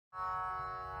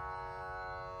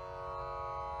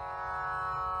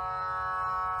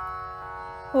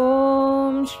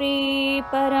श्री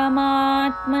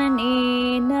परमात्मने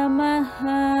नमः।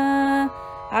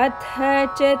 अथ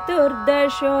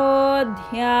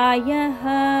चतुर्दशोऽध्यायः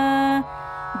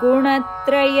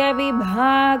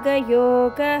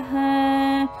गुणत्रयविभागयोगः।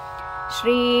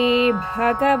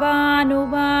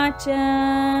 श्रीभगवानुवाच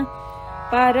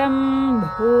परं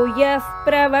भूयः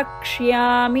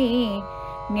प्रवक्ष्यामि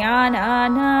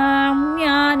ज्ञानानां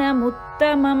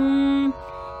ज्ञानमुत्तमम्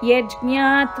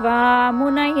यज्ञात्वा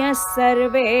मुनयः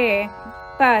सर्वे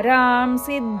परां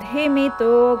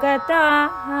सिद्धिमितो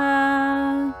गताः।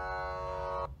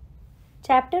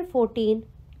 Chapter 14.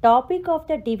 Topic of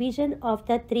the division of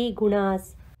the three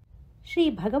gunas.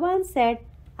 Shri Bhagavan said,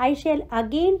 I shall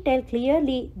again tell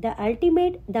clearly the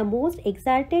ultimate, the most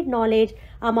exalted knowledge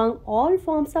among all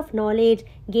forms of knowledge,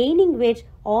 gaining which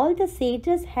all the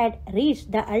sages had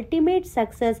reached the ultimate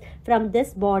success from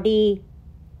this body.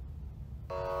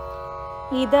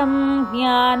 Idam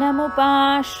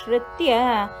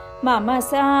jnanamupashritya mama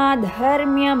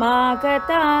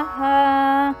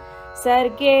sadharmyamagataha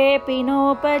sargepi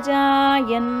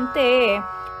nopajayante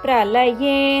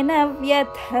pralayena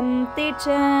vyathanti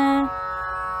cha.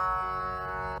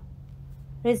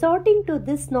 Resorting to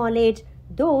this knowledge,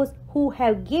 those who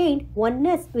have gained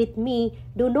oneness with me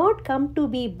do not come to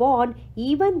be born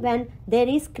even when there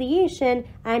is creation,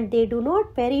 and they do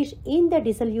not perish in the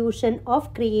dissolution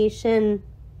of creation.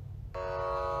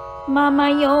 Mama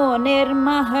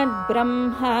yonirmahad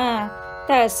brahma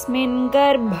tasmin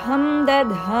garbham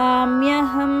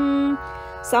dadhamyaham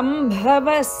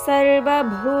sambhavas sarva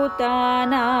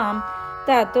bhutanam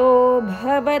tato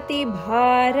bhavati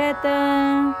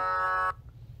bharata.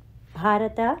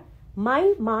 Bharata,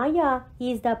 my Maya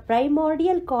is the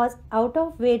primordial cause out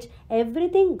of which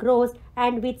everything grows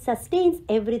and which sustains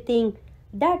everything.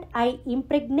 That I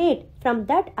impregnate, from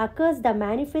that occurs the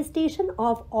manifestation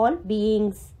of all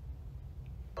beings.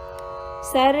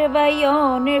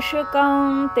 Sarvayonishu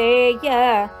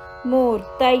kaunteya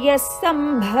murtayas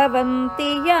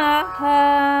sambhavanti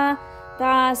yaha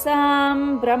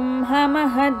tasam brahma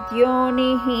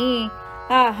mahadyonihi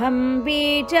aham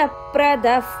bija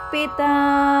pradah pita.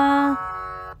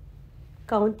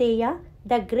 Kaunteya,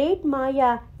 the great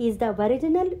Maya is the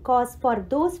original cause for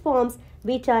those forms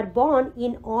which are born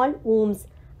in all wombs.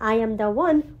 I am the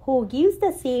one who gives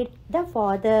the seed, the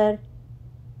father.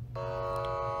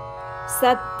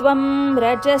 Sattvam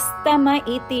rajastama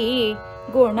iti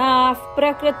gunah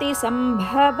prakriti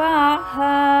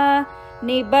sambhavaha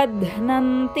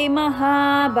nibadhnanti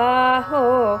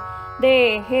mahabaho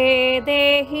dehe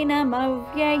dehinam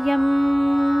avyayam.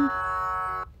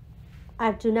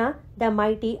 Arjuna, the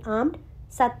mighty armed,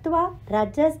 Sattva,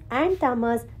 Rajas and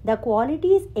Tamas, the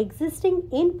qualities existing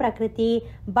in Prakriti,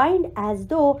 bind as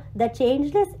though the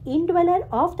changeless indweller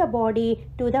of the body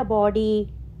to the body.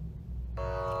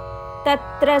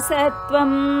 Tatra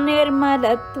sattvam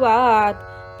nirmalatvat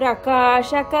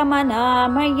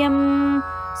prakashakamanāmayam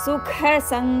sukha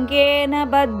sangena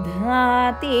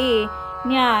badhnāti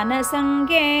jnana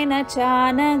sangena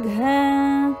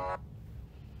chanagha.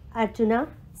 Arjuna,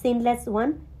 sinless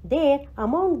one, there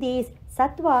among these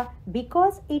Sattva,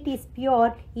 because it is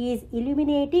pure, is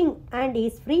illuminating and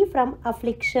is free from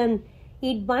affliction.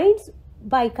 It binds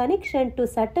by connection to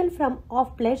subtle form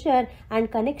of pleasure and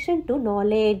connection to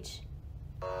knowledge.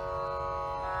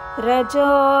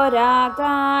 Rajo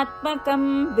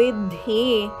ragatmakam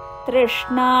vidhi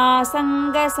trishna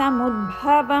sanga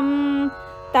samudbhavam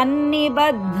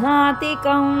tannibadhnati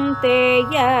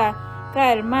kaunteya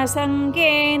karma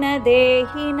sangena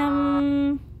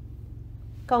dehinam.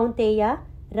 Kaunteya,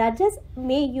 Rajas,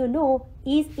 may you know,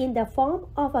 is in the form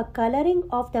of a coloring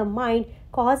of the mind,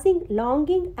 causing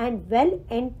longing and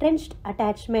well-entrenched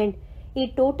attachment.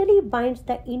 It totally binds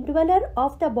the indweller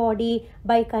of the body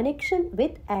by connection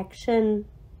with action.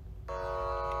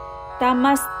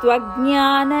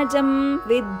 Tamastvajnanajam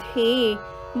vidhi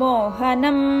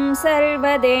mohanam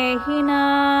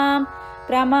sarvadehinam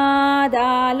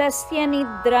pramadalasya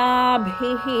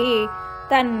nidrabhihi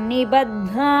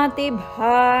tannibadhnati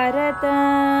bharata.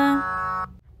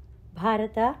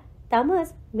 Bharata,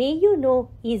 Tamas, may you know,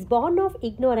 is born of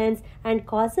ignorance and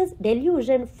causes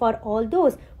delusion for all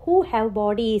those who have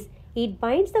bodies. It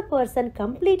binds the person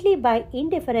completely by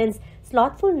indifference,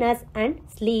 slothfulness and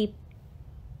sleep.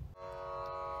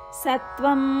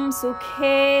 Sattvam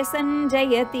sukhe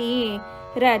sanjayati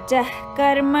rajah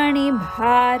karmani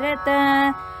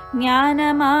bharata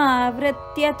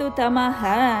jnanamavritya tu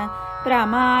tamaha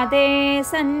pramade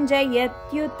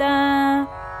sanjayatyuta.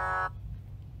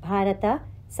 Bharata,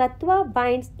 Sattva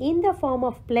binds in the form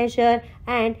of pleasure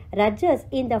and Rajas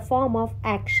in the form of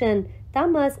action.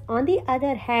 Tamas, on the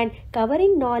other hand,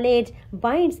 covering knowledge,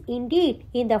 binds indeed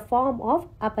in the form of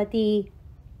apathy.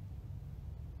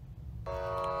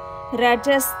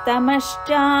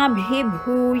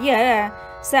 Rajastamaschabhibhuya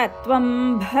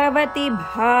Sattvam bhavati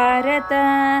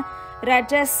bharata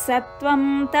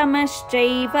Rajasattvam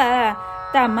tamascaiva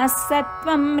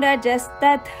Tamasattvam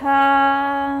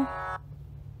rajastatha.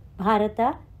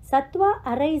 Bharata, Sattva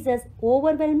arises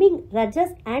overwhelming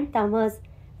Rajas and Tamas.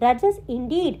 Rajas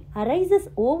indeed arises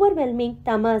overwhelming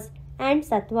Tamas and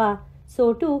Sattva.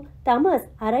 So too, Tamas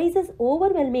arises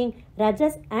overwhelming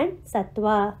Rajas and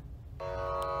Sattva.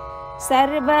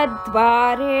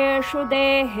 Sarvadvareshu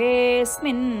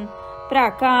dehesmin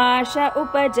prakasha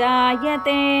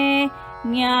upajayate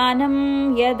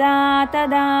Jnanam yada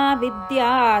tada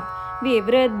vidyat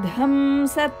vivruddham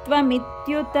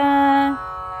sattvamityuta.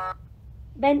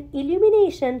 When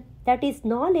illumination, that is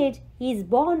knowledge, is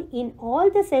born in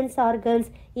all the sense organs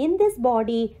in this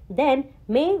body, then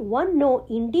may one know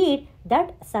indeed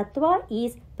that sattva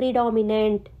is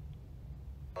predominant.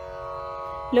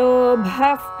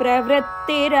 Lobhah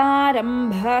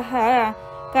pravrittirarambhah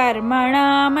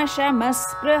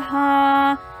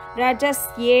karmanamashamaspruha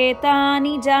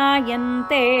rajasyetani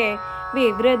jayante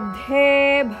vivruddhe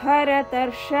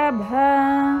bharatarshambha.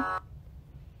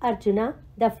 Arjuna,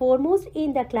 the foremost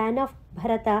in the clan of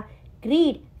Bharata,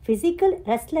 greed, physical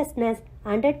restlessness,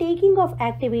 undertaking of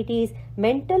activities,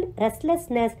 mental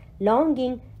restlessness,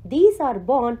 longing, these are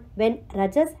born when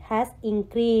Rajas has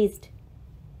increased.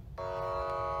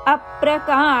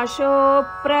 Aprakasho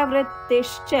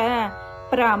pravrittischa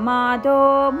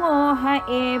pramado moha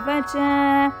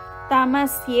evacha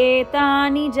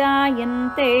tamasyetani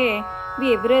jayante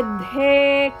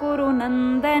vivruddhe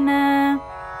kurunandana.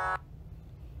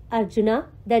 Arjuna,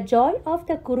 the joy of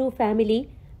the Kuru family,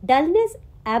 dullness,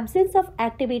 absence of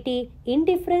activity,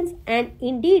 indifference and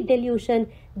indeed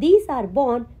delusion, these are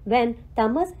born when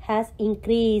tamas has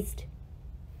increased.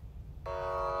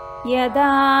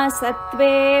 Yada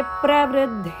sattve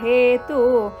pravruddhe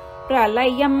tu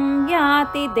pralayam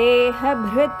yati deha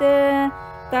bhrit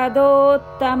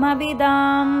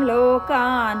tadotamavidam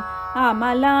lokan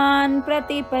amalan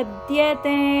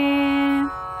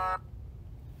pratipadyate.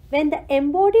 When the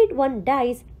embodied one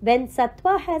dies, when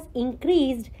sattva has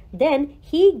increased, then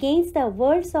he gains the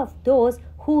worlds of those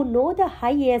who know the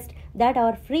highest, that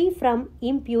are free from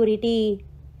impurity.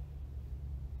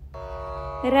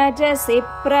 Rajasi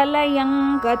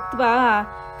pralayam gatva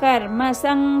karma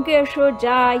sankeshu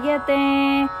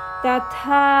jayate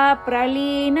tatha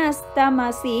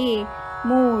praleenastamasi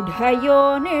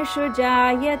mudhayonishu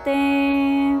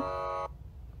jayate.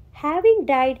 Having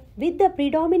died with the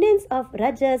predominance of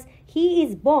Rajas, he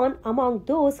is born among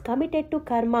those committed to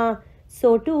karma.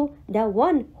 So too, the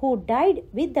one who died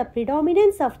with the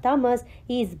predominance of tamas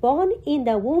is born in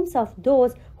the wombs of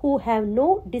those who have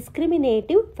no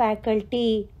discriminative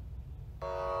faculty.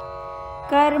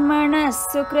 Karmana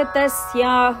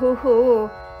sukritasyahuhu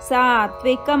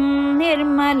satvikam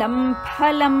nirmalam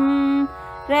phalam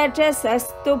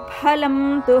rajasastu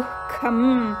phalam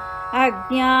dukham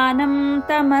Ajnanam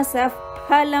tamasah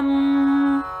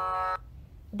phalam.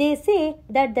 They say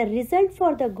that the result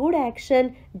for the good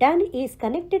action done is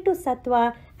connected to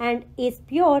sattva and is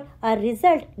pure, a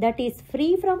result that is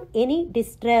free from any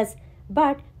distress.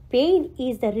 But pain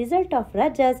is the result of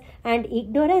rajas and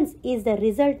ignorance is the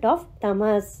result of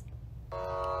tamas.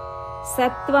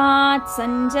 Sattvat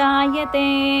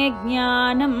sanjayate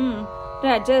jnanam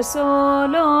rajaso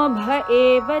lobha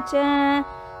evacha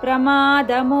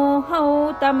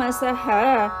Pramadamohau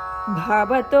tamasaha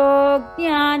bhavato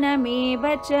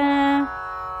jnanamevacha.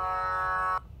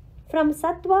 From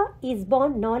sattva is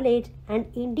born knowledge, and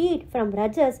indeed from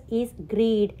rajas is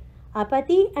greed.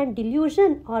 Apathy and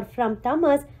delusion are from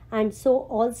tamas, and so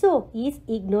also is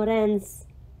ignorance.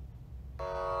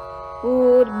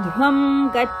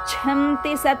 Urdhvam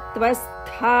gachanti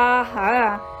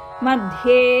sattvasthaha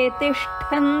madhye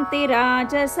tishtanti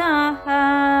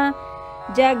rajasaha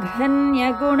Jaghanya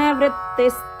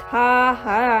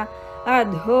gunavrittisthaha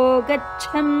adho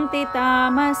gachanti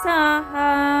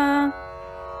tamasaha.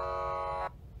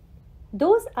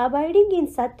 Those abiding in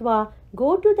sattva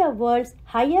go to the worlds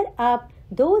higher up,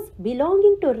 those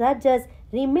belonging to rajas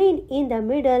remain in the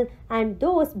middle, and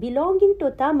those belonging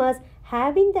to tamas,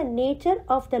 having the nature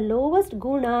of the lowest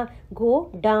guna, go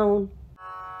down.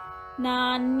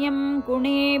 Nanyam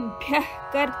gunebhyah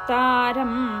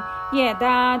kartaram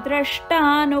yada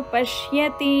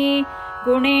drashtanupashyati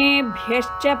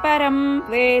gunebhyascha param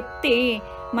vetti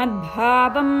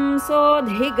madbhavam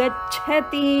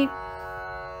sodhigacchati.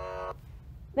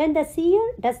 When the seer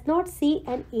does not see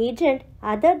an agent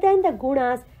other than the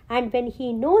gunas and when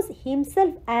he knows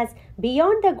himself as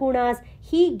beyond the gunas,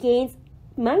 he gains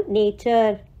my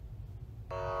nature.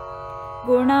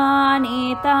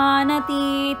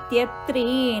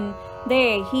 गुणानेतानतीत्यत्रीन्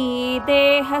देही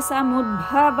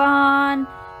देहसमुद्भवान्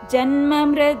जन्म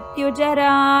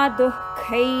मृत्युजरा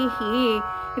दुःखैः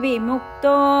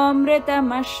विमुक्तो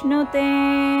मृतमश्नुते.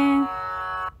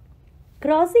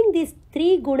 Crossing these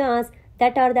three gunas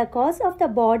that are the cause of the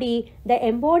body, the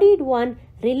embodied one,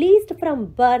 released from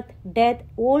birth, death,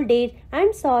 old age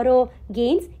and sorrow,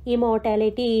 gains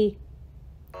immortality.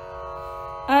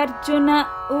 Arjuna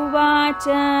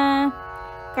uvacha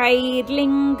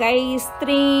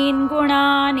कैर्लिङ्गैस्त्रीन्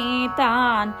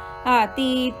गुणानेतान्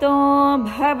अतीतो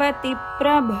भवति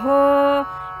प्रभो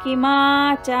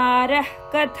किमाचारः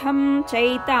कथं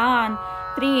चैतान्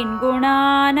त्रीन्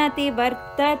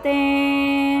गुणानतिवर्तते.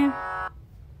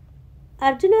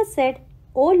 Arjuna said,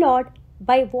 O Lord,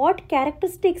 by what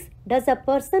characteristics does a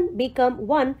person become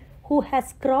one who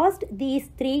has crossed these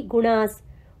three gunas?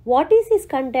 What is his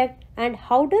conduct and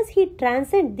how does he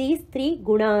transcend these three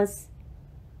gunas?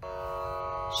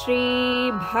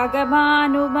 Shri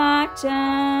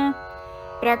Bhagavanuvacha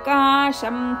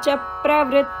Prakasham cha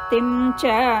pravrittim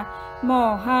cha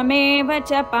mohameva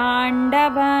cha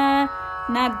pandava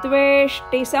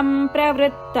nadveshti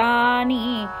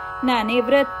sampravrittani na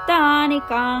nivrittani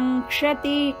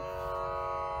kankshati.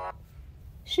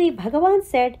 Shri Bhagavan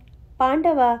said,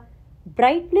 Pandava,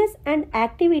 brightness and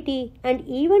activity and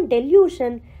even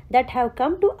delusion that have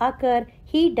come to occur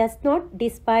he does not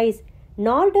despise,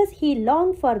 nor does he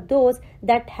long for those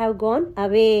that have gone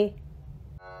away.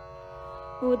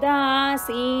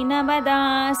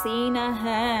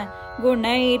 Udasinavadasinah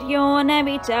gunairyo na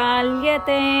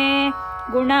vichalyate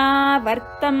guna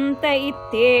vartamta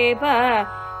ityeva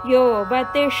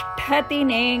yovatisthati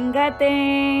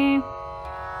nengate.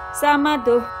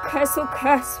 Samadukha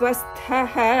sukha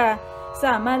swasthah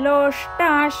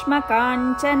samaloshtasma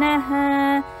kanchana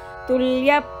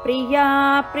tulya priya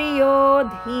priyo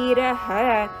dhirah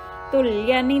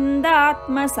tulya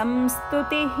nindatma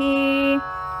samstutihi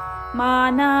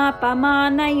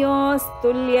manapamanayo's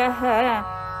tulyah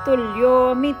tulyo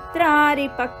mitrari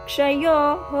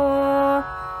pakshayoh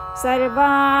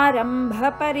sarvarambha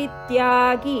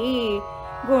parityagi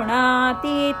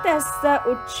gunatītasya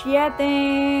uchyate.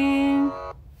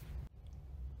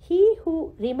 He who,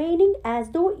 remaining as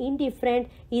though indifferent,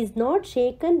 is not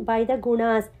shaken by the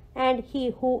gunas, and he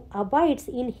who abides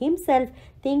in himself,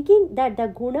 thinking that the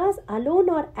gunas alone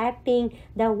are acting,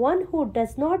 the one who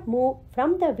does not move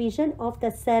from the vision of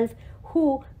the self,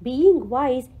 who, being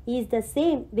wise, is the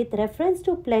same with reference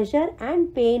to pleasure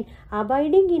and pain,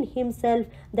 abiding in himself,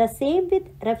 the same with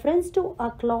reference to a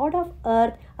clod of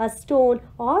earth, a stone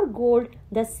or gold,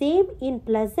 the same in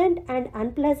pleasant and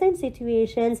unpleasant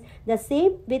situations, the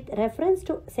same with reference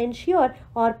to censure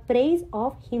or praise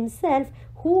of himself,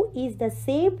 who is the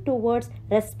same towards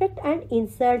respect and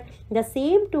insult, the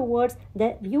same towards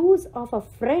the views of a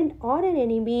friend or an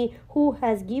enemy, who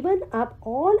has given up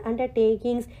all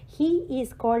undertakings, he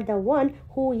is called the one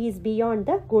who is beyond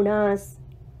the gunas.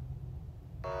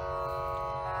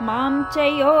 Mam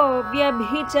chayo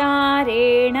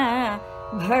vyabhicharena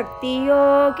bhakti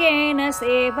yogena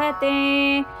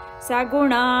sevate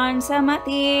sagunan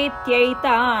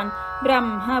samatityaitan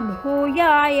brahma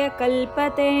bhuyaya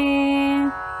kalpate.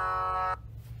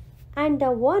 And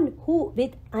the one who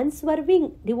with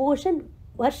unswerving devotion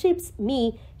worships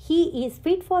me, he is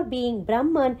fit for being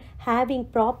Brahman, having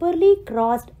properly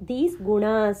crossed these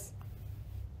gunas.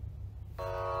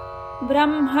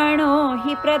 Brahmano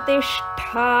hi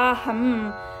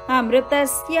pratisthaham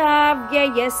amritasya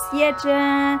vyayasya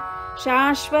cha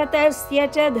shashvatasya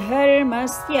cha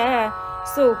dharmasya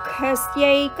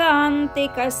sukhasya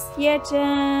ikantikasya cha.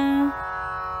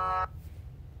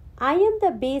 I am the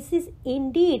basis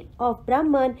indeed of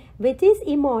Brahman, which is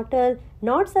immortal,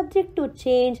 not subject to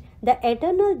change, the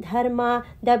eternal dharma,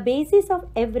 the basis of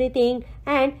everything,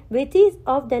 and which is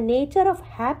of the nature of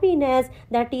happiness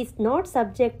that is not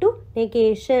subject to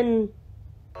negation.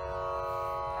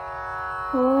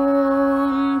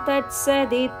 Om Tat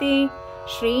Saditi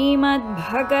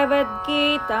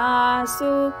Smt.Bhagavadgita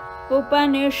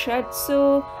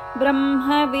Upanishatsu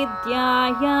Brahma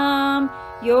Vidyayam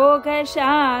Yoga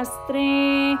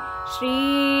Shastre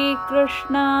Shri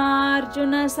Krishna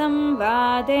Arjuna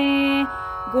Samvade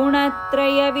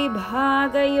Gunatraya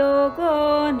Vibhaga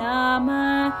Yogo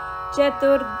Nama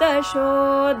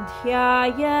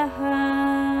Chaturdashodhyayah.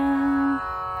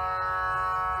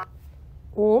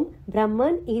 Om,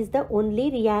 Brahman is the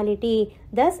only reality.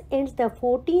 Thus ends the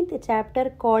 14th chapter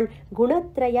called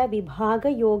Gunatraya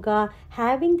Vibhaga Yoga,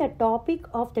 having the topic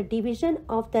of the division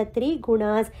of the three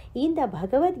gunas in the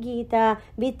Bhagavad Gita,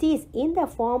 which is in the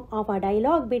form of a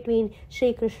dialogue between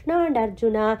Shri Krishna and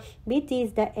Arjuna, which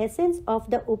is the essence of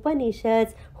the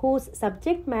Upanishads, whose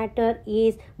subject matter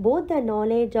is both the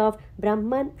knowledge of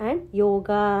Brahman and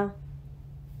Yoga.